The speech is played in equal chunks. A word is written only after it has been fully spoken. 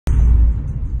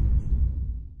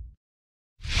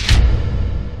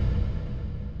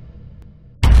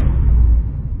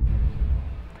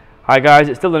Hi guys,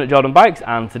 it's Dylan at Jordanbikes,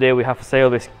 and today we have for sale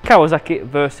this Kawasaki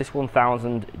Versys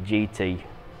 1000 GT.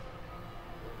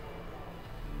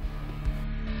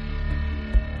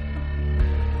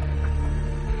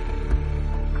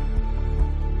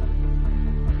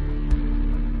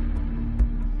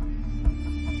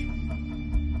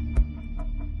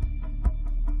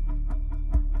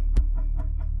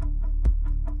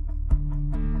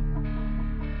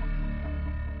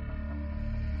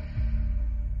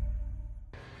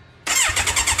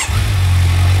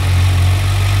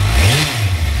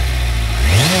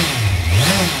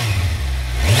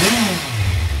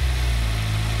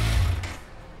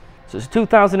 So it's a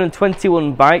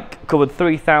 2021 bike, covered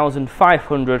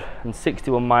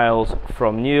 3,561 miles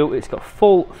from new. It's got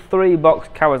full 3-box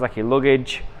Kawasaki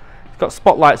luggage. It's got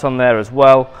spotlights on there as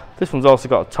well. This one's also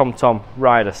got a TomTom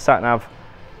rider sat-nav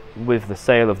with the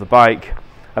sale of the bike.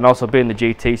 And also being the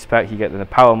GT spec, you're getting the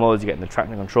power modes, you're getting the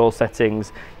traction control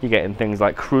settings, you're getting things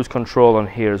like cruise control on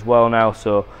here as well now.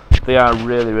 So they are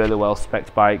really well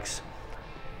spec'd bikes.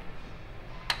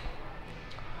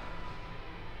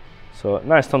 So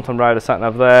nice TomTom rider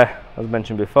sat-nav there, as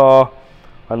mentioned before,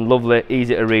 and lovely,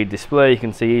 easy to read display. You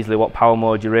can see easily what power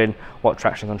mode you're in, what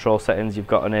traction control settings you've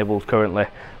got enabled currently.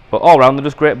 But all round they're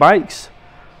just great bikes.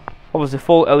 Obviously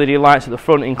full LED lights at the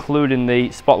front, including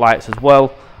the spotlights as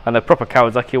well, and they're proper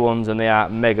Kawasaki ones, and they are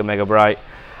mega bright,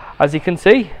 as you can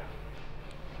see.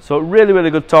 So really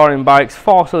good touring bikes,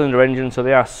 4-cylinder engine, so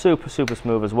they are super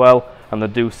smooth as well, and they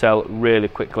do sell really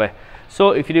quickly.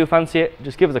 So if you do fancy it,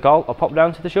 just give us a call or pop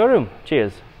down to the showroom.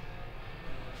 Cheers.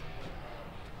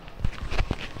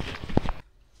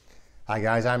 Hi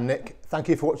guys, I'm Nick. Thank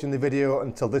you for watching the video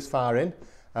until this far in.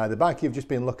 The bike you've just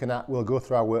been looking at will go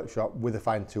through our workshop with a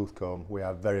fine tooth comb. We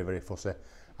are very fussy,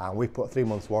 and we put 3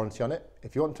 months warranty on it.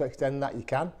 If you want to extend that, you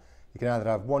can. You can either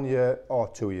have 1 year or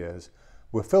 2 years.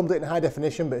 We've filmed it in high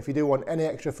definition, but if you do want any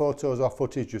extra photos or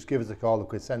footage, just give us a call, we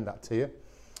can send that to you.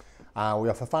 We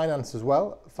offer finance as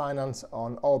well, finance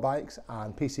on all bikes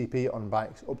and PCP on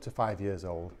bikes up to 5 years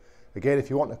old. Again, if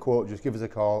you want a quote, just give us a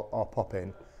call or pop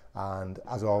in, and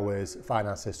as always,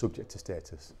 finance is subject to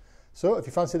status. So if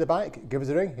you fancy the bike, give us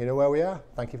a ring, you know where we are.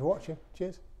 Thank you for watching,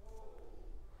 cheers.